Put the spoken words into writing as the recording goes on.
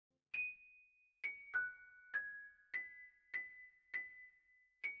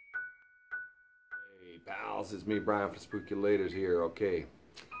Pals, it's me Brian from SpookYouLater'z here. Okay,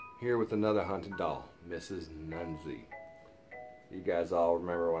 here with another haunted doll, Mrs. Nunsie. You guys all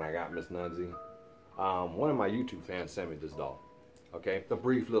remember when I got Miss Nunsie? One of my YouTube fans sent me this doll. Okay, the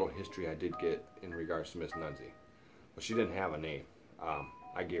brief little history I did get in regards to Miss Nunsie. But she didn't have a name.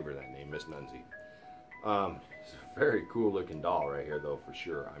 I gave her that name, Miss Nunsie. It's a very cool looking doll right here though, for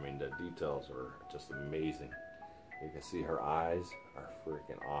sure. I mean, the details are just amazing. You can see her eyes are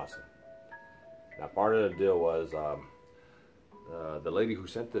freaking awesome. Now, part of the deal was the lady who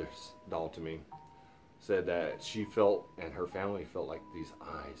sent this doll to me said that she felt, and her family felt, like these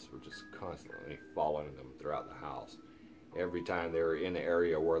eyes were just constantly following them throughout the house. Every time they were in the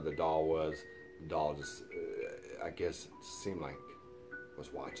area where the doll just, I guess, seemed like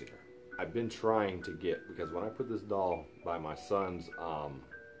was watching her. I've been trying to get, because when I put this doll by my son's, on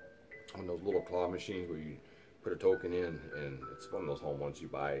those little claw machines where you put a token in, and it's one of those home ones you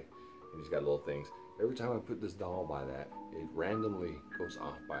buy, and he's got little things. Every time I put this doll by that, it randomly goes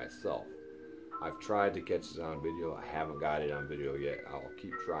off by itself. I've tried to catch it on video. I haven't got it on video yet. I'll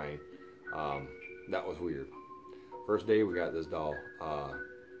keep trying. That was weird. First day we got this doll,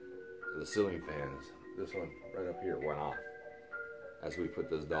 the ceiling fans, this one right up here, went off as we put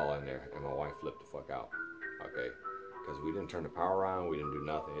this doll in there, and my wife flipped the fuck out. Okay, because we didn't turn the power on, we didn't do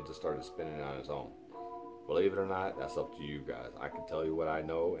nothing. It just started spinning on its own. Believe it or not, that's up to you guys. I can tell you what I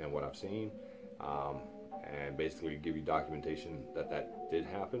know and what I've seen, and basically give you documentation that that did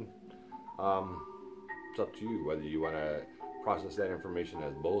happen. It's up to you whether you want to process that information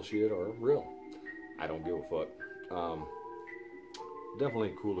as bullshit or real. I don't give a fuck.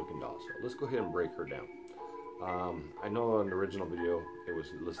 Definitely a cool looking doll. So let's go ahead and break her down. I know in the original video it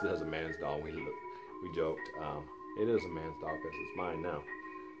was listed as a man's doll. We joked. It is a man's doll because it's mine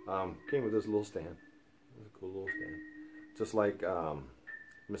now. Came with this little stand. It's a cool little stand. Just like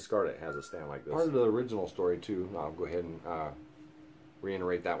Miss Scarlet has a stand like this. Part of the original story too, I'll go ahead and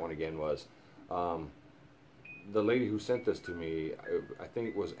reiterate that one again, was the lady who sent this to me, I think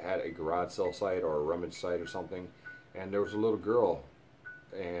it was at a garage sale site or a rummage site or something, and there was a little girl,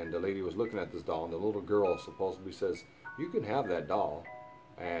 and the lady was looking at this doll, and the little girl supposedly says, "You can have that doll."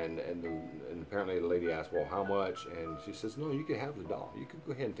 And apparently the lady asked, "Well, how much?" And she says, "No, you can have the doll. You can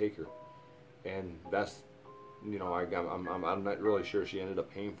go ahead and take her." And that's, you know, I'm not really sure. She ended up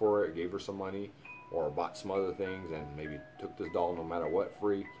paying for it, gave her some money, or bought some other things, and maybe took this doll no matter what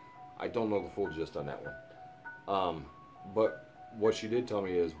free. I don't know the full gist on that one. But what she did tell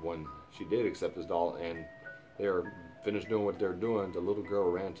me is when she did accept this doll and they were finished doing what they're doing, the little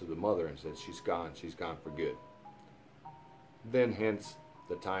girl ran to the mother and said, she's gone for good. Then hence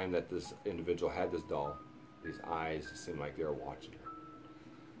the time that this individual had this doll, these eyes seemed like they were watching her.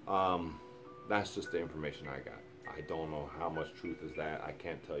 That's just the information I got. I don't know how much truth is that. I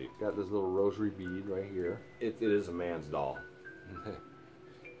can't tell you. Got this little rosary bead right here. It is a man's doll.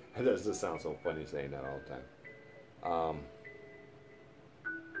 It does just sound so funny saying that all the time.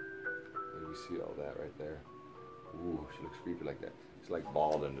 You see all that right there? Ooh, she looks creepy like that. It's like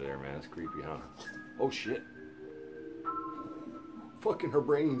bald under there, man. It's creepy, huh? Oh shit. Fucking her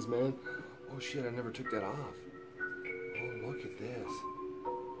brains, man. Oh shit, I never took that off. Oh, look at this.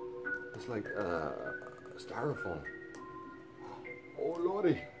 It's like styrofoam. Oh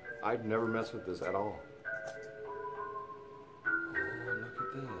lordy, I've never messed with this at all. Oh, look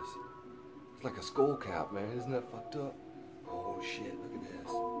at this. It's like a skull cap, man. Isn't that fucked up? Oh shit, look at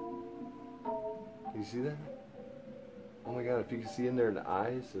this. Can you see that? Oh my god, if you can see in there in the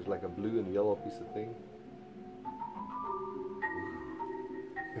eyes, there's like a blue and yellow piece of thing.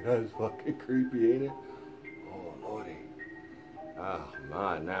 That's fucking creepy, ain't it? Oh lordy. Oh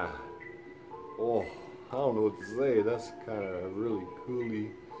man, now. Oh, I don't know what to say. That's kind of really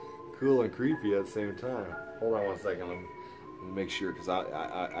cool and creepy at the same time. Hold on one second. Let me make sure, because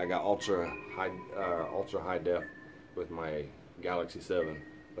I got ultra high def with my Galaxy 7,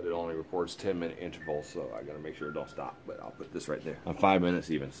 but it only records 10-minute intervals, so I gotta make sure it don't stop. But I'll put this right there on 5 minutes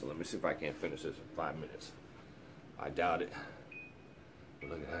even. So let me see if I can't finish this in 5 minutes. I doubt it. But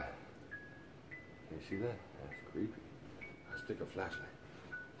look at that. Can you see that? That's creepy. I'll stick a flashlight.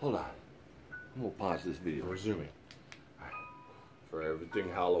 Hold on. I'm gonna pause this video. Resuming. Right. For everything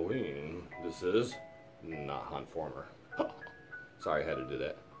Halloween, this is not Huntformer. Sorry, I had to do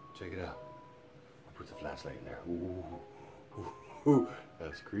that. Check it out. I'll put the flashlight in there. Ooh, ooh, ooh.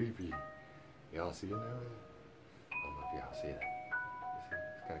 That's creepy. Y'all see it now? I don't know if y'all see that. See?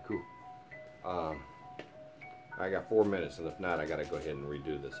 It's kind of cool. I got 4 minutes, and if not, I gotta go ahead and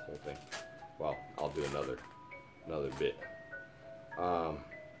redo this whole thing. Well, I'll do another bit.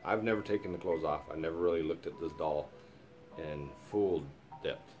 I've never taken the clothes off. I never really looked at this doll in full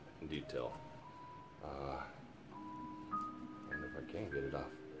depth and detail. I wonder if I can get it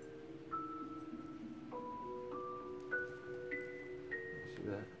off. See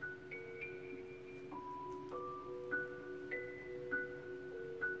that?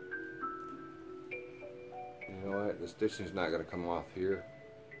 You know what? The stitching's not going to come off here.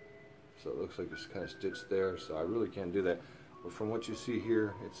 So it looks like it's kind of stitched there. So I really can't do that. But from what you see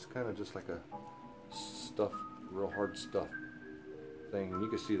here, it's kind of just like a stuff, real hard stuff thing. And you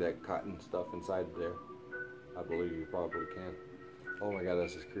can see that cotton stuff inside there. I believe you probably can. Oh my god,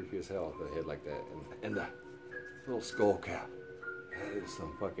 that's just creepy as hell with a head like that. And the little skull cap. That is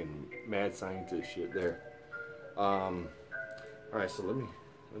some fucking mad scientist shit there. Alright, so let me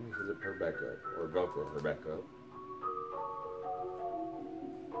zip her back up. Or Velcro her back up.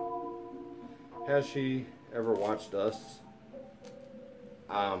 Has she ever watched us?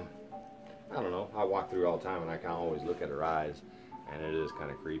 I don't know. I walk through all the time and I can always look at her eyes. And it is kind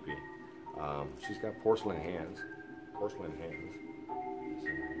of creepy. She's got porcelain hands. Porcelain hands.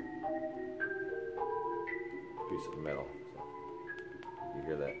 Piece of metal. So you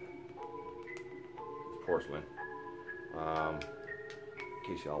hear that? It's porcelain.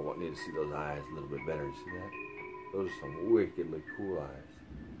 In case y'all need to see those eyes a little bit better, you see that? Those are some wickedly cool eyes.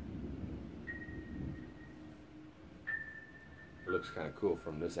 It looks kind of cool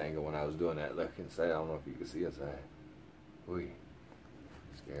from this angle when I was doing that. Look inside. I don't know if you can see inside. Ooh,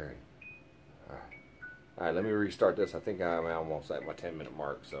 scary. Alright, let me restart this. I think I'm almost at my 10-minute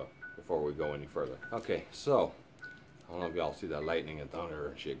mark, so before we go any further. Okay, so I don't know if y'all see that lightning and thunder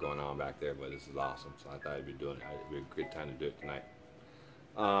and shit going on back there, but this is awesome. So I thought I'd be doing it. It'd be a good time to do it tonight.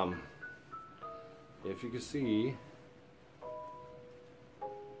 If you can see,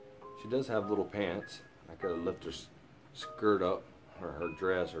 she does have little pants. I could lift her skirt up, or her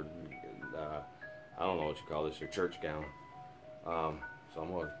dress, or I don't know what you call this, your church gown. So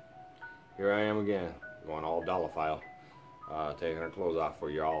I'm gonna, here I am again, going all Dollifile, taking her clothes off for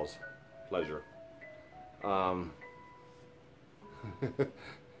y'all's pleasure.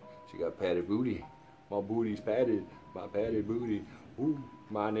 She got padded booty. My booty's padded. My padded booty. Ooh,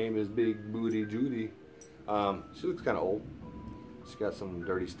 my name is Big Booty Judy. She looks kind of old. She's got some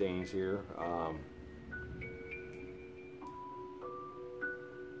dirty stains here.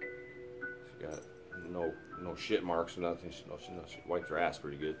 She got no shit marks or nothing. She wiped her ass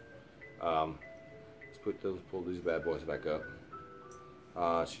pretty good. Let's pull these bad boys back up.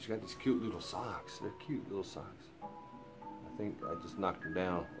 She's got these cute little socks. They're cute little socks. I think I just knocked them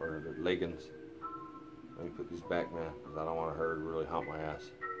down, or they're leggings. Let me put these back, man, because I don't want her to really hump my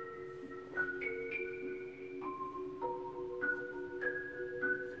ass.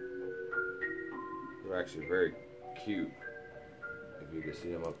 They're actually very cute, if you can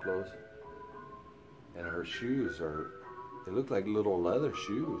see them up close. And her shoes they look like little leather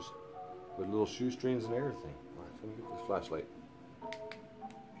shoes with little shoestrings and everything. All right, so let me get this flashlight.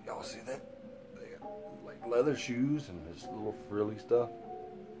 Y'all see that? They got like leather shoes and this little frilly stuff.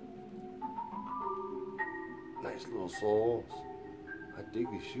 Nice little soles. I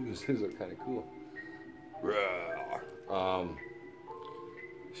dig these shoes. These are kind of cool. Look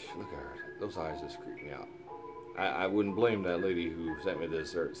at her. Those eyes just creep me out. I wouldn't blame that lady who sent me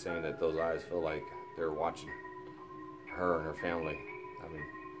this, saying that those eyes feel like they're watching her and her family. I mean,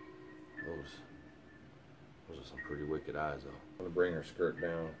 those are some pretty wicked eyes, though. I'm gonna bring her skirt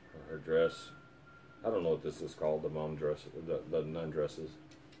down, or her dress. I don't know what this is called, the mom dress, the nun dresses.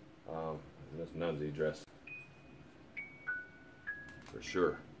 Miss Nunsie dress, for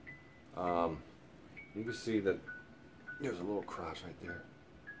sure. You can see that there's a little crotch right there.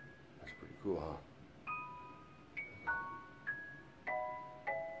 That's pretty cool, huh?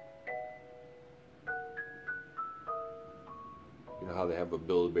 You know how they have a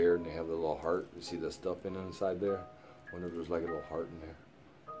Build-A-Bear and they have the little heart? You see the stuff inside there? I wonder if there's like a little heart in there.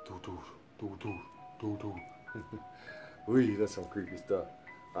 Doo doo, doo doo, doo doo. Ooh, that's some creepy stuff.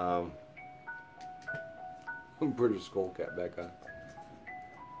 Put her skull cap back on.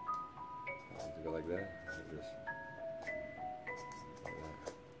 Go like that. Like this. Like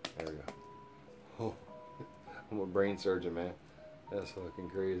that. There we go. Oh, I'm a brain surgeon, man. That's fucking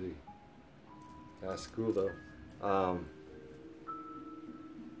crazy. That's cool though.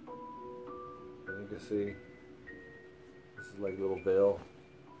 And you can see this is like a little veil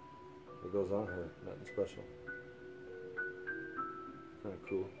that goes on her. Nothing special. Kind of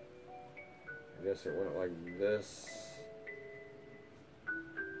cool. I guess it went like this.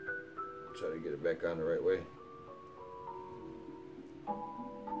 Try to get it back on the right way.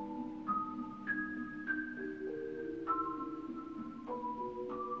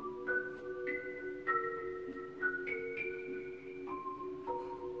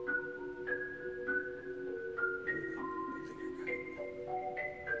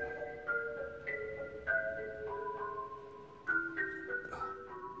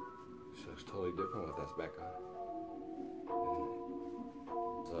 totally different with that's back on.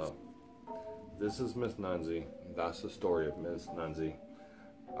 So, this is Miss Nunsie. That's the story of Miss Nunsie.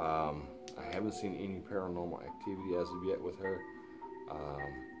 I haven't seen any paranormal activity as of yet with her.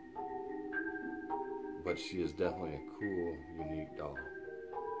 But she is definitely a cool, unique doll.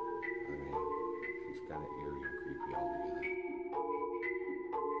 I mean, she's kind of eerie and creepy altogether.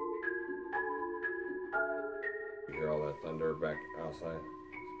 You hear all that thunder back outside?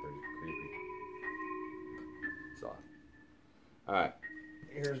 It's pretty creepy. So, alright,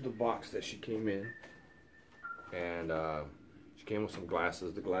 here's the box that she came in. And she came with some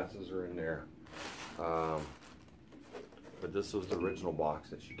glasses. The glasses are in there. But this was the original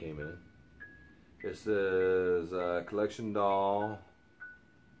box that she came in. This is a collection doll.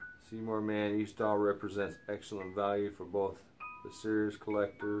 Seymour Man. Each doll represents excellent value for both the serious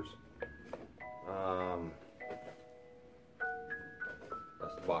collectors.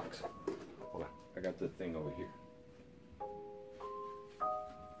 That's the box. Hold on. I got the thing over here.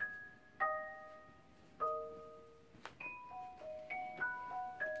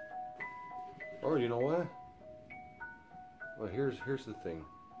 Oh, you know what? Well, here's the thing.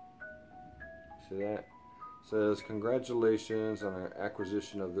 See that? It says, congratulations on our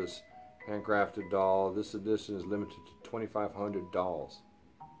acquisition of this handcrafted doll. This edition is limited to 2,500 dolls.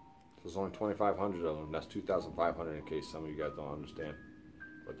 So there's only 2,500 of them. That's 2,500 in case some of you guys don't understand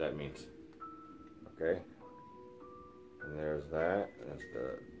what that means. Okay? And there's that. That's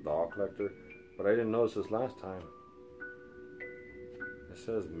the doll collector. But I didn't notice this last time. It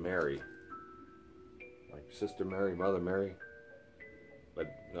says Mary. Like Sister Mary, Mother Mary. But,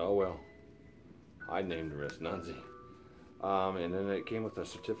 oh well. I named her Miss Nunsie. And then it came with a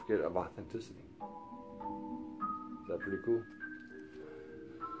certificate of authenticity. Is that pretty cool?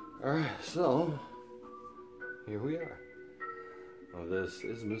 Alright, so here we are. Now, this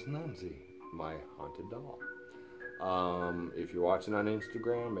is Miss Nunsie, my haunted doll. If you're watching on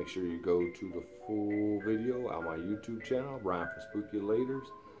Instagram, make sure you go to the full video on my YouTube channel, Brian from SpookYouLater'z.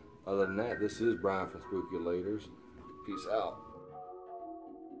 Other than that, this is Brian from SpookYouLater'z. Peace out.